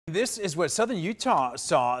This is what southern Utah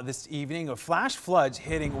saw this evening, of flash floods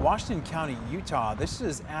hitting Washington County, Utah. This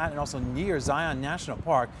is at and also near Zion National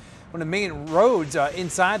Park. One of the main roads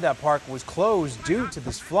inside that park was closed due to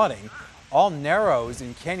this flooding. All narrows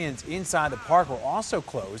and canyons inside the park were also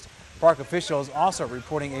closed. Park officials also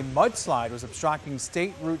reporting a mudslide was obstructing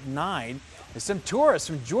State Route 9. And some tourists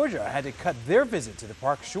from Georgia had to cut their visit to the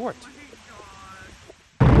park short.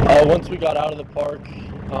 Once we got out of the park,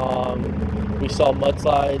 we saw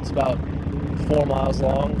mudslides about 4 miles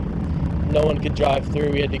long. No one could drive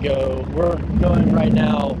through. We had to go. We're going right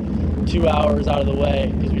now 2 hours out of the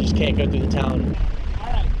way because we just can't go through the town.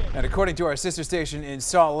 And according to our sister station in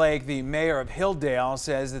Salt Lake, the mayor of Hilldale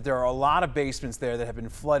says that there are a lot of basements there that have been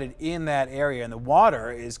flooded in that area, and the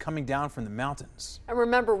water is coming down from the mountains. And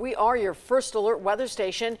remember, we are your first alert weather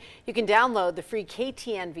station. You can download the free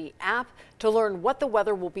KTNV app to learn what the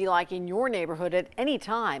weather will be like in your neighborhood at any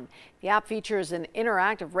time. The app features an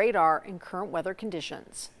interactive radar and current weather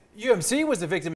conditions. UMC was the victim